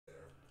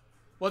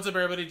What's up,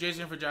 everybody?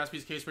 Jason for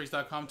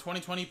JaspysCaseBreaks.com.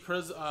 2020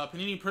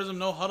 Panini Prizm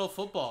No-Huddle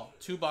football.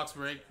 2-box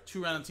break.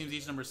 2 random teams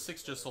each. Number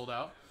 6 just sold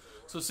out.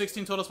 So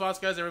 16 total spots,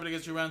 guys. Everybody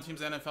gets your random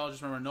teams NFL.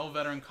 Just remember, no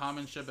veteran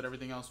common ship, but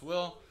everything else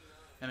will.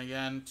 And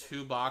again,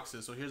 2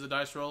 boxes. So here's a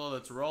dice roller.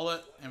 Let's roll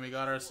it. And we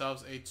got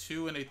ourselves a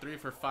 2 and a 3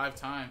 for 5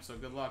 times. So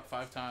good luck,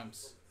 5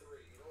 times.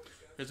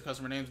 Here's the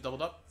customer names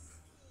doubled up.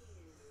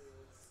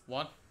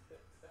 1,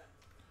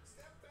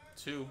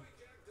 2,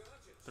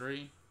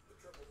 3,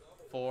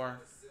 4,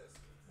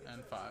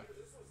 and 5.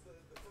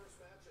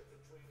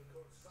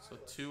 So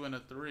 2 and a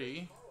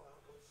 3.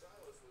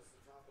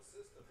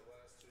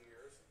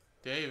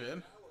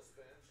 David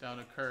down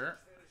to Kurt.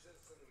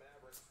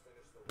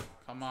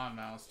 Come on,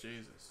 Mouse,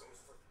 Jesus.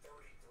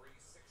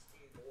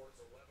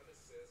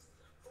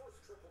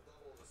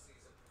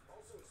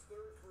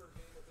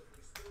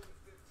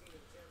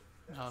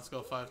 Now let's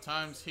go 5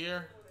 times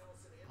here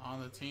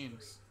on the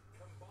teams.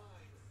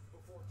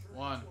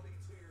 1,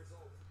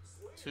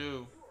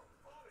 2,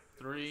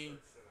 3,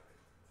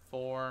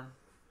 4,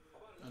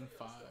 and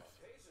 5.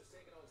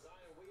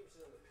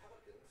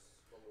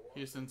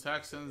 Houston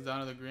Texans down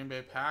to the Green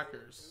Bay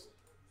Packers.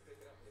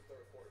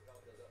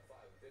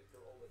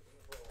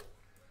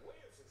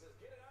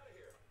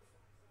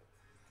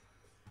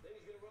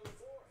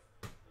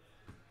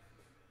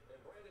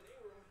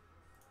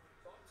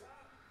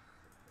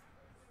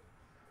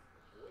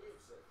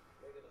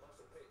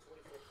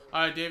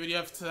 All right, David, you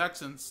have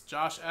Texans.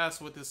 Josh S.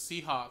 with the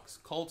Seahawks.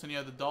 Colton, you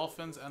have the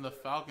Dolphins and the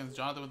Falcons.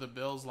 Jonathan with the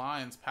Bills,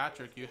 Lions.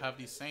 Patrick, you have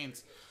the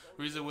Saints.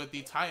 Reza with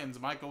the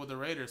Titans. Michael with the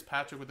Raiders.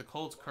 Patrick with the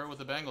Colts. Kurt with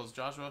the Bengals.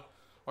 Josh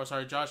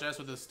S.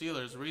 with the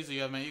Steelers. Reza, you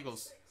have my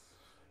Eagles.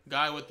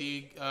 Guy with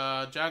the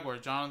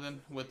Jaguars.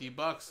 Jonathan with the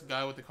Bucks.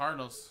 Guy with the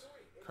Cardinals.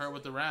 Kurt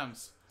with the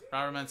Rams.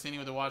 Robert Mancini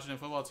with the Washington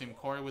football team.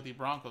 Corey with the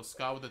Broncos.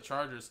 Scott with the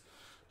Chargers.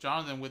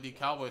 Jonathan with the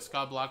Cowboys.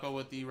 Scott Blacko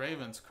with the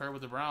Ravens. Kurt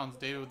with the Browns.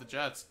 David with the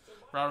Jets.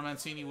 Robert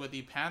Mancini with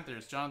the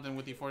Panthers. Jonathan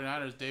with the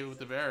 49ers. David with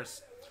the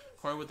Bears.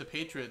 Corey with the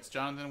Patriots.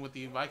 Jonathan with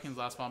the Vikings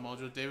last spot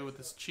mojo. David with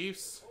the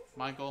Chiefs.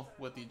 Michael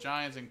with the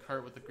Giants. And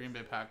Kurt with the Green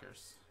Bay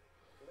Packers.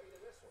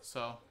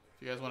 So,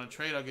 if you guys want to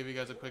trade, I'll give you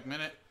guys a quick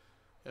minute.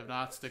 If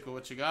not, stick with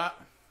what you got.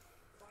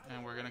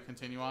 And we're going to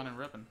continue on and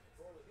ripping.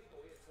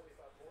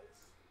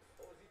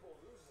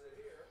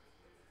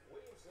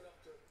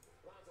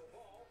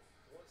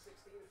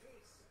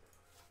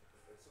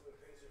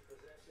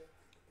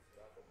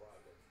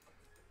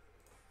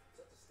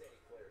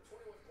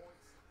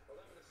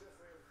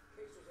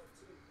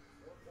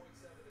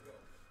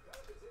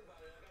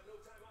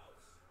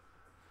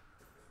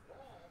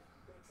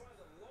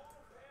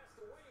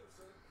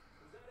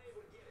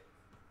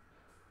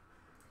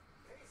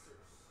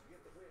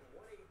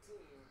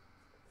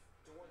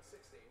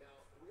 Now,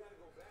 we got to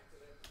go back to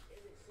that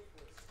ending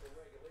sequence in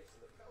regulation.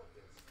 The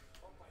Pelicans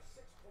up by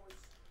 6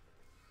 points,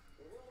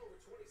 a little over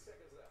 20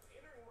 seconds left.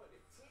 Entering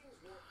Monday, teams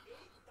were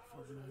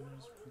 8,104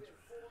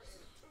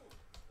 and 2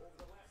 over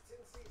the last 10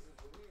 seasons.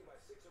 We're leading by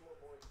 6 or more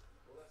points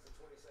with less than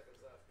 20 seconds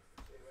left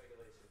in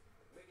regulation.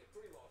 Make it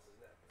 3 losses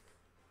now.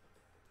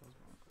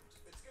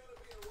 It's going to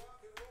be a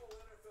rock and roll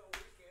NFL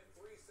weekend.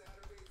 3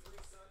 Saturday, 3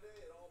 Sunday.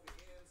 It all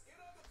begins. Get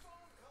on the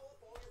phone, call up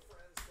all your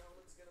friends. Tell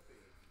them it's going to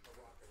be a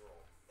rock and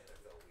roll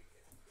NFL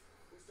weekend.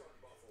 We start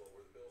in Buffalo,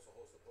 where the Bills will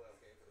host a playoff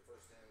game for the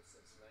first time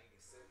since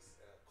 '96.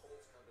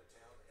 Colts come to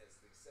town as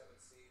the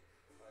 7th seed.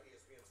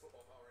 ESPN's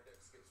Football Power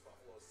Index gives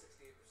Buffalo a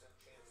 68%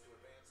 chance to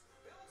advance.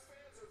 Bills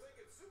fans are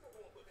thinking Super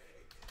Bowl, but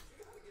hey, you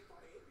got to get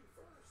by Indy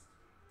first.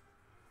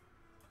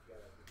 We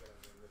got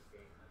to win this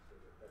game. That's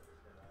what we're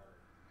focused in on.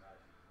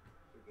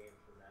 2 games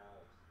from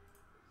now,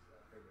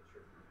 it's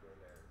premature to go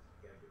there.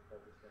 You got to get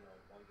focused in on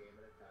 1 game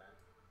at a time,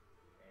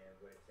 and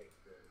what it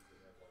takes to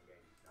win 1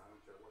 game. I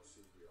don't care what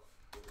seed you are.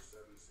 We're the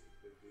 7th seed.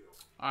 Big deal.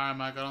 All right,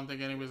 Mike. I don't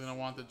think anybody's going to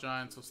want the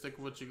Giants, so stick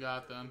with what you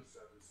got then.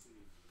 7th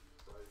seed,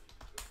 right?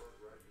 The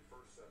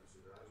first 7th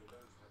seed. There hasn't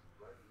been,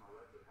 right in my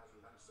record,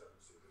 hasn't been a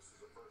 7th seed. This is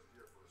the first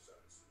year for a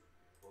 7th seed.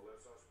 Well,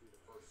 let's us be the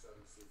first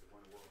 7th seed to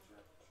win a world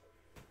championship.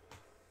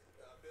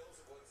 Bills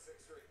have won 6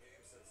 straight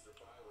games since their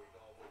bye week,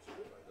 all of which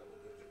won by double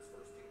digits.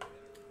 First team to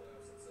enter the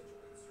playoffs in such a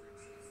win streak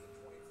since the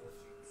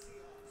 2014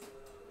 Seahawks went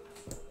on to win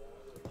the Super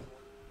Bowl. Other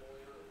important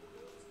player of the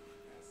Bills,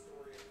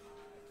 Astoria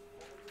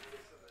High, home to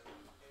fishermen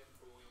and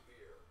Bowie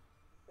beer.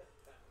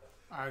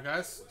 All right,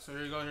 guys. So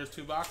here you go. Here's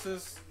 2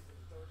 boxes.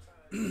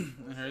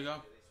 And here you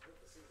go.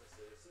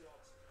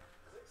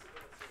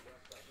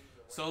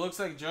 So it looks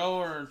like Joe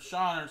or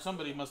Sean or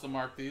somebody must have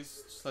marked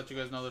these. Just to let you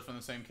guys know they're from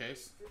the same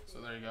case. So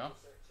there you go.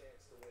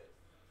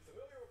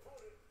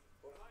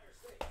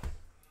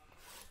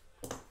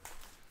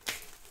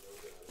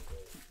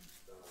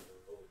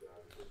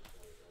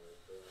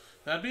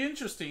 That'd be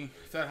interesting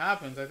if that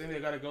happens. I think they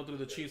got to go through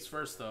the Chiefs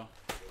first, though.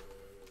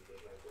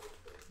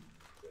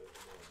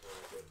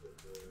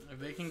 If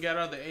they can get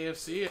out of the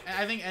AFC,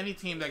 I think any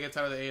team that gets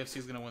out of the AFC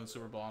is going to win the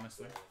Super Bowl,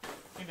 honestly. I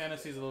think the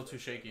NFC is a little too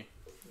shaky.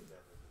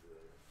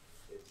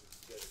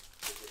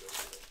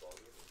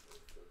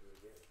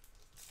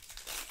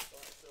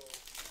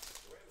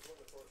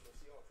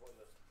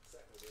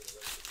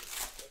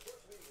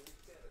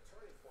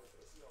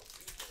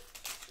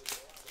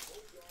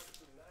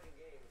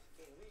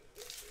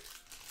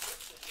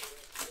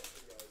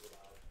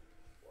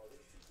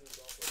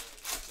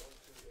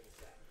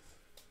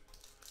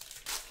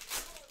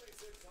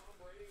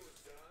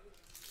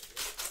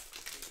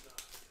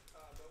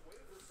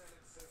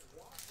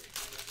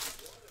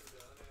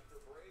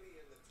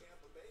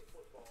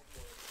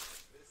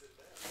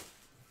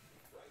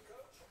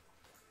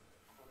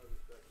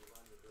 perspective,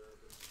 I'm the bearer,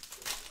 but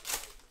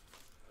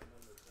a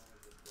number of times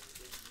that they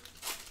didn't win.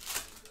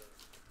 And so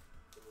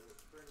it was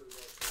extremely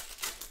well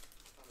coached,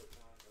 ton of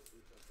talent, like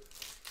defensive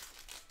talent.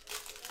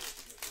 So that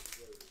was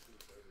really the key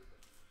for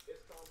everything.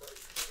 It's Tom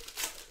Brady.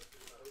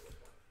 It's not who we're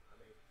playing. I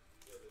mean,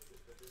 you know,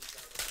 the dude's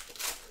kind of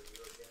been a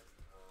year again.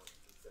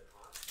 He's been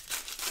hot.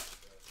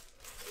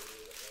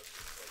 Maybe that's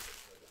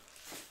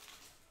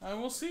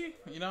We'll see.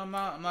 You know, I'm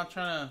not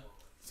trying to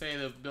say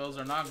the Bills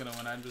are not gonna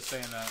win. I'm just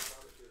saying that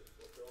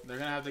they're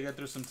gonna have to get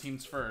through some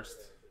teams first.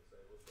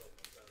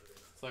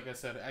 So like I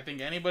said, I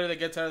think anybody that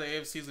gets out of the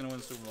AFC is gonna win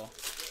the Super Bowl.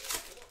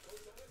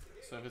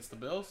 So if it's the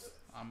Bills,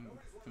 I'm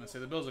gonna say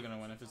the Bills are gonna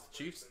win. If it's the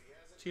Chiefs,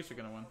 Chiefs are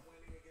gonna win.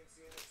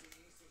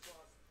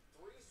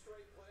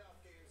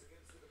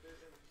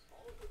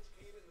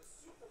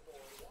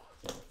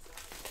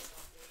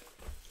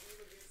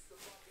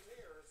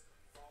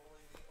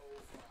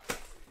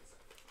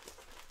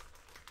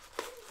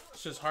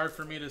 It's just hard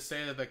for me to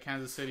say that the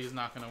Kansas City is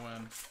not going to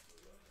win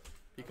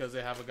because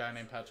they have a guy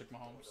named Patrick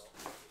Mahomes.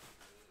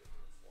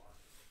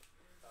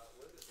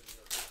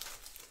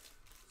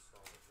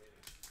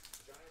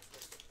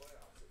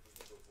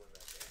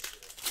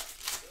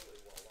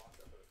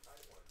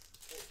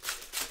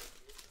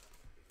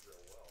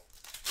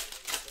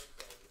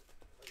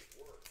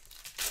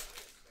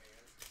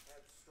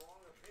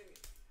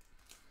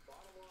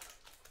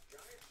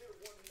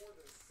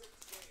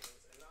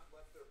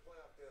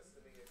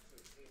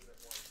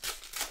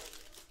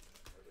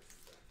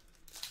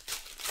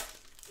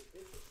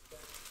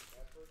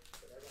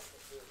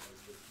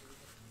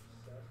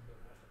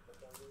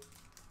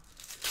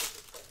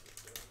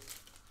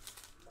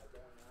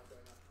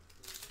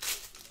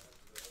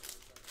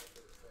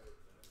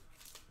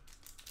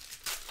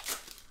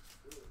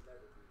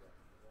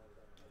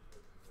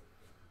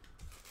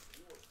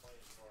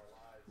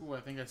 Ooh, I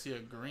think I see a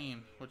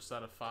green, which is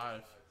out of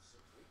 5.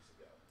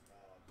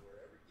 Where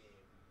every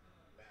game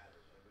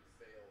mattered, and we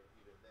failed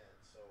even then.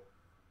 So,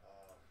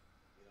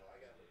 you know,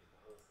 I got to look at the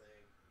whole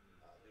thing,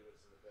 do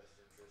what's in the best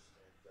interest,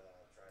 and try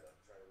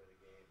to win a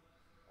game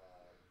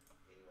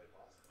any way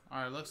possible.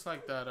 All right, looks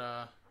like that.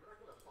 I'm not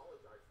going to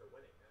apologize for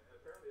winning, and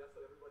apparently that's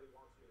what everybody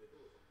wants me to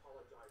do is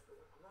apologize for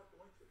winning. I'm not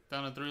going to.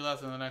 Down to 3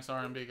 left in the next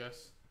R&B,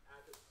 guys.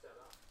 As it's set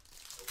up,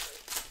 okay?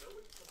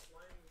 Nobody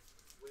complains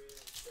when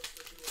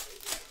Pittsburgh do a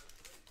overtime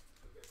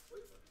against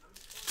Cleveland. I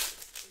mean,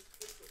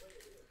 it's just the way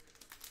it is.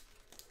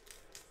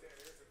 Dan,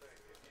 here's the thing.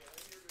 If you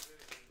win your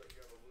division, but you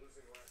have a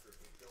losing record,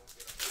 you don't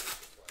get a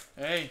playoff.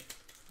 Hey,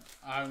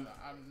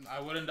 I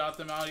wouldn't doubt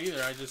them out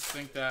either. I just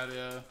think that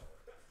the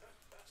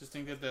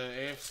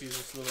AFC is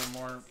just a little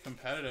more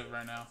competitive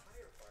right now.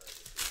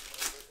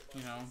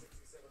 You know,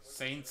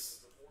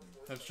 Saints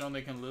have shown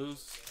they can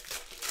lose.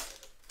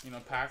 You know,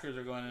 Packers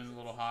are going in a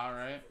little hot,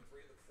 right?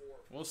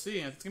 We'll see.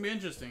 It's gonna be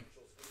interesting.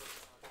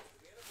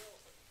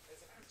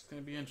 It's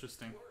gonna be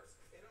interesting.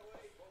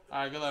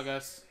 All right, good luck,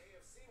 guys.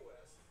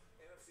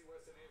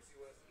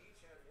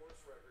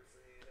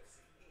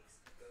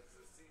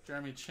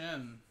 Jeremy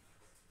Chin,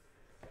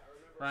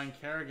 Ryan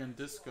Kerrigan,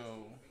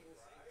 Disco.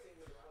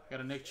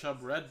 Got a Nick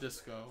Chubb red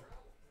Disco.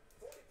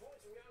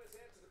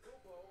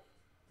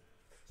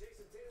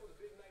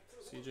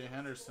 CJ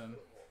Henderson.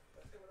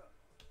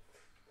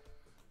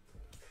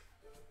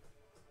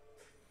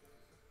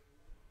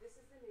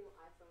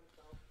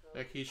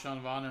 Becky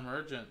Sean Vaughn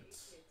Emergent.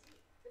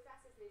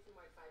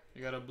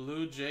 You got a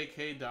blue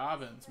J.K.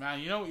 Dobbins. Man,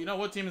 you know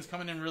what team is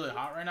coming in really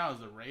hot right now is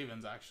the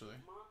Ravens, actually.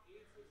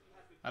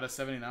 Out of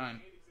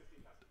 79.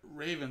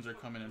 Ravens are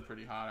coming in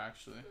pretty hot,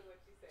 actually.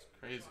 It's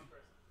crazy.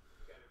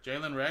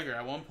 Jalen Reagor,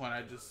 at one point,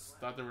 I just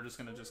thought they were just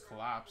going to just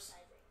collapse.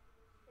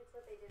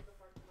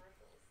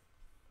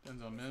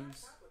 Denzel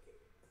Mims.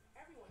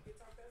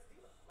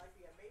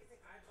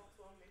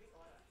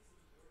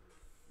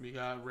 We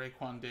got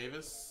Raekwon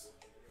Davis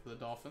for the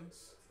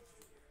Dolphins.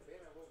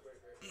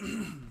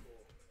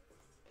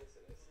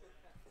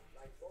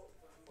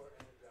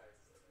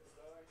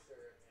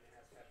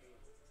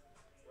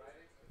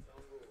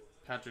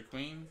 Patrick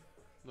Queen,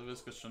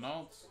 Laviska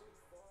Shenault,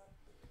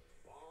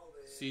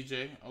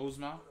 CJ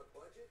Ozma,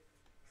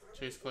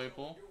 Chase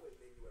Claypool,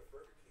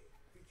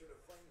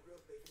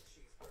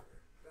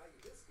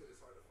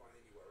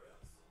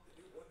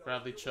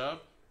 Bradley Chubb,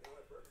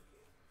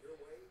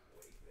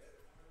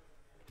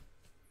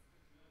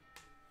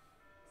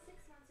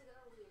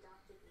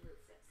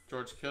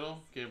 George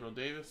Kittle, Gabriel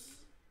Davis,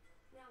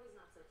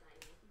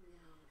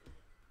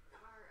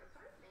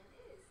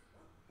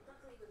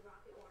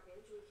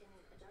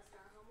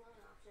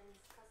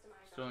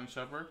 Sterling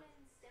Shepard,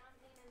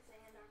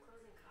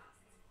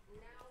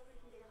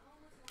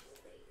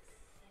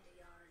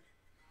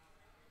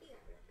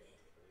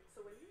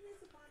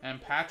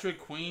 and Patrick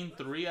Queen,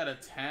 3 out of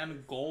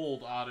 10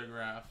 gold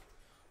autograph.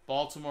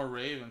 Baltimore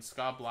Ravens,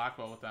 Scott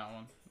Blackwell with that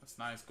one. That's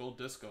nice, gold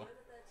disco.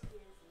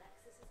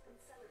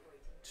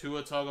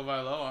 Tua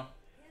Tagovailoa.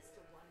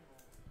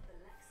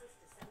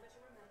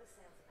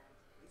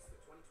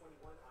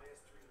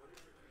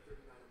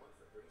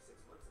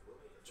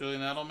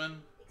 Julian Edelman.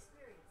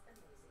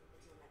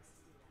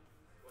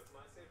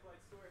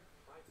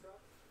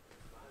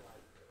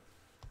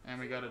 And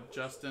we got a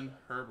Justin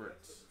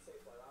Herbert.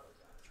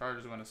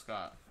 Chargers went to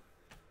Scott.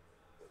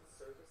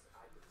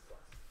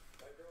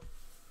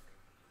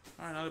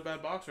 Alright, not a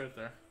bad box right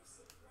there.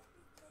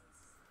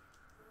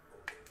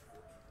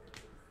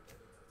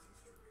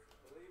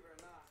 Believe it or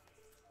not,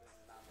 this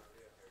is not my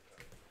real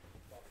haircut.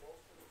 But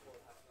both of the board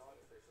has no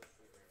artificial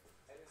sweetener.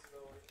 And it's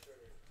low in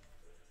sugar.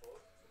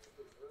 Both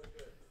looks really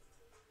good.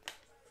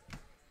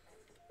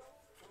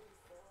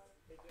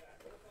 Hey Dad,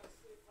 what if I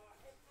sleep hot?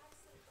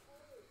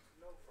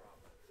 No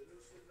problem. The new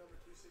Sleep Number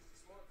 360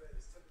 Smart Bed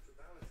is temperature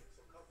balancing,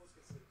 so couples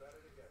can sleep better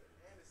together.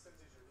 And it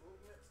senses your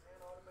movements and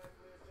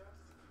automatically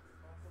adjusts to keep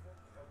you comfortable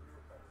and help you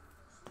recover.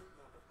 Sleep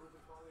Number, proven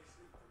quality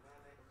sleep for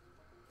man and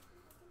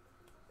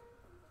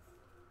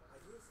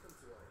ideas come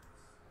to our ears.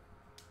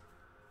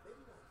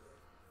 Maybe not yet,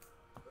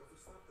 but if we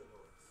stop the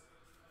noise,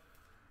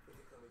 it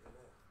could come even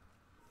now.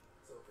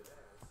 So if it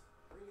has,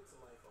 bring it to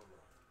life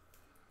online.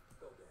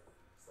 Go, Daddy.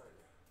 Start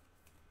now.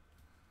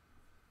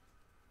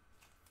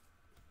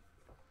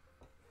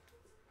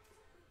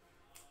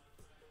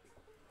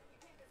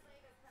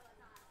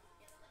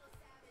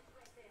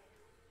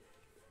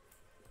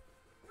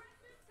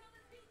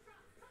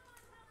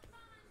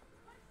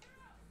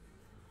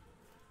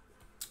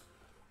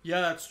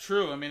 Yeah, that's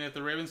true. I mean, if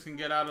the Ravens can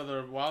get out of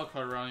the wild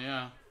card run,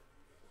 yeah,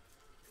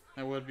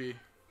 it would be.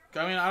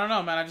 I mean, I don't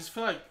know, man. I just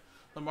feel like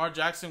Lamar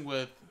Jackson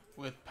with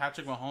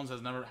Patrick Mahomes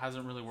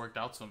hasn't really worked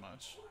out so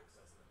much.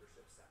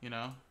 You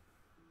know,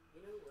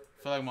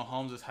 I feel like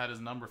Mahomes has had his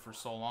number for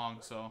so long,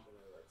 so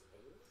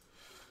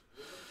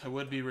it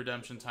would be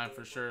redemption time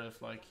for sure if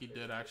like he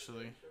did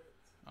actually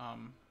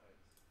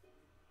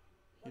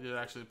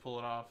pull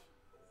it off.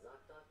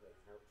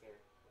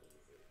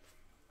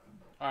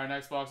 All right,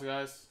 next box,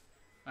 guys.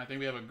 I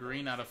think we have a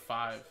green out of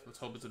 5. Let's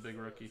hope it's a big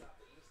rookie.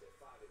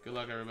 Good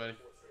luck, everybody.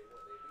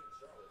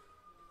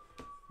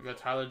 We got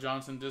Tyler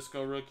Johnson,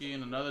 Disco rookie,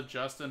 and another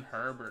Justin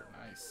Herbert.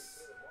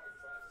 Nice.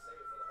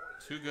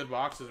 2 good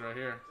boxes right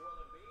here.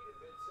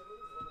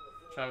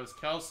 Travis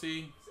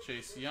Kelce,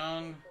 Chase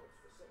Young.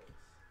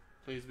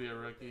 Please be a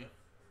rookie.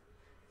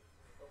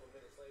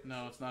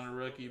 No, it's not a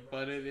rookie,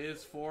 but it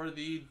is for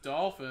the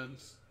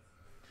Dolphins.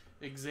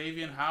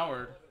 Xavier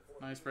Howard.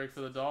 Nice break for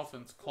the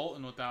Dolphins.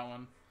 Colton with that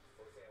one.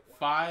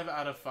 5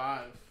 out of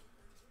 5.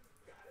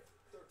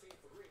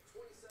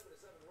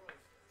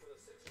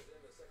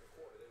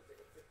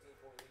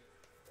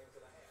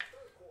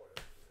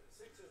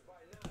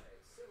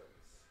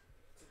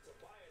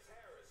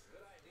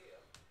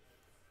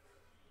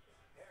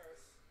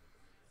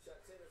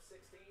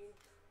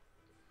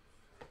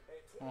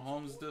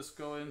 Mahomes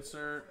disco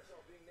insert.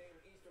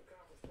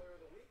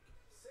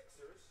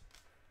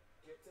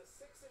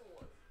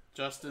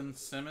 Justin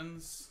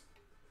Simmons.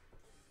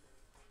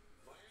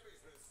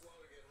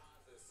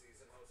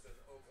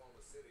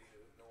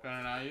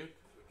 Brandon Ayuk.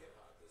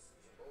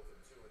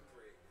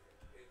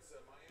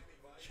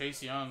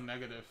 Chase Young,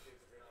 negative.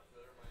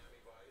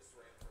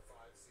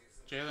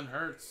 Jalen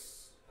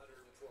Hurts.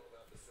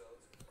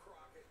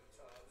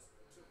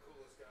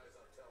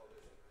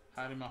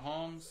 Patty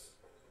Mahomes.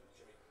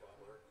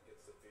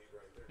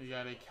 You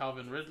got a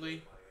Calvin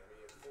Ridley.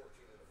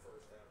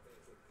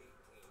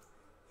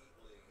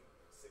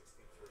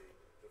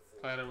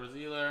 Clyde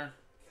Edwards-Helaire.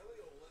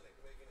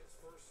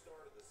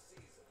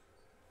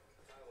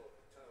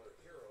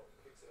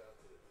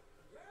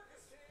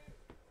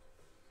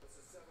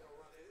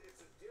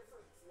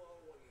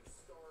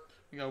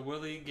 We got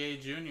Willie Gay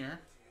Jr.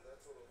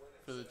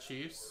 for the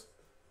Chiefs.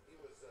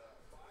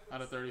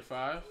 Out of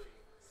 35.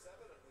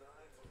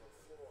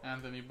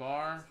 Anthony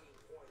Barr.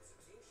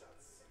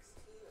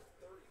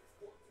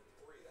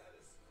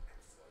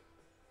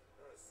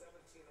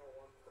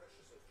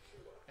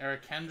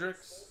 Eric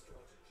Hendricks.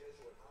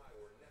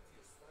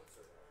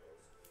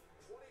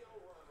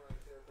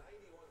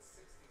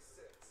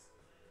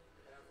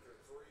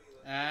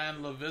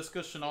 And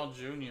Laviska Shenault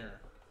Jr.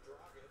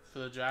 for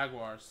the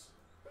Jaguars.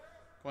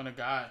 Going to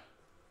Guy.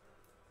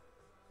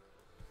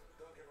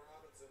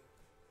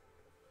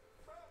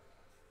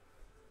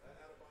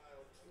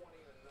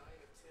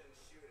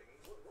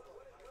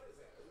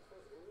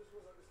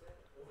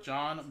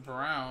 John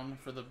Brown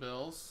for the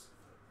Bills.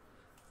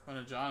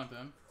 Going to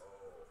Jonathan.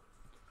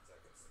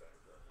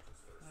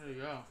 There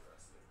you go.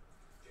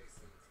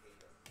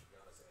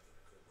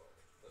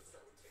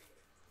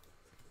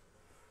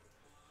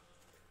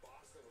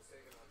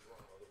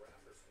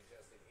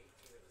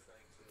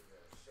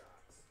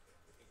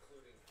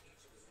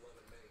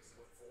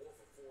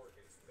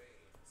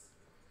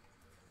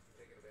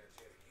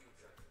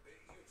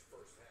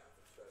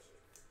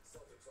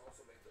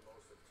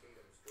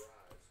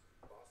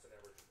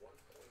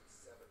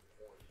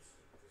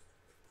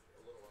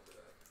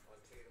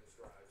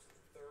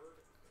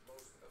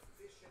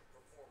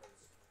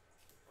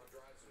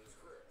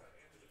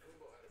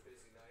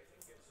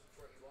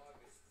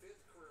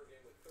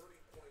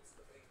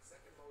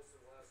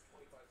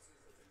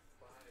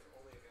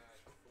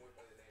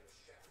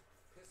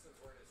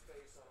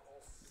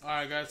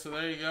 Alright guys, so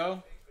there you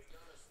go.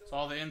 It's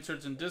all the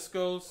inserts and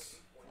discos.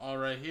 All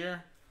right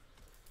here.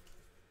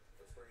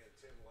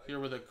 If Here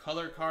were the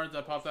color cards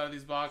that popped out of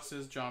these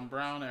boxes. John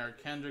Brown,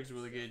 Eric Kendricks,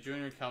 Willie Gay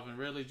Jr., Calvin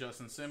Ridley,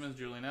 Justin Simmons,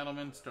 Julian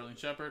Edelman, Sterling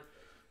Shepard,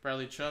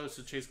 Bradley Chubb,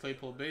 so Chase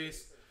Claypool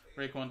base,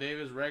 Raekwon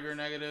Davis, regular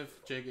negative,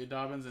 J.K.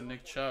 Dobbins, and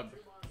Nick Chubb.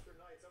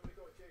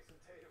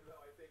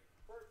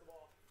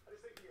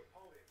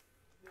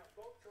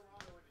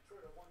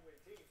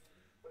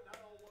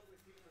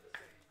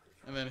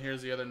 And then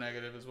here's the other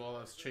negative as well.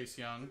 That's Chase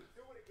Young.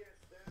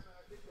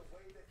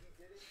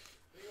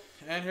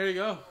 And here you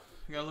go.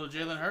 You got a little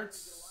Jalen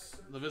Hurts.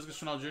 Laviska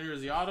Shenault Jr.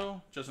 is the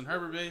auto. Justin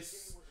Herbert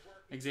base.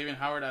 Xavier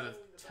Howard out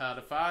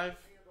of 5.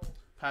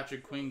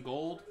 Patrick Queen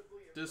gold.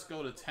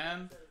 Disco to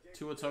 10.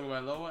 Tua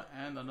Tagovailoa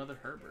and another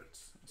Herbert.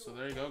 So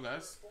there you go,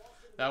 guys.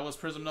 That was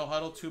Prizm No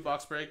Huddle 2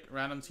 box break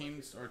random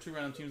teams or 2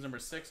 random teams number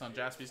 6 on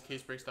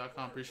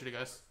JaspysCaseBreaks.com. Appreciate it,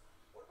 guys.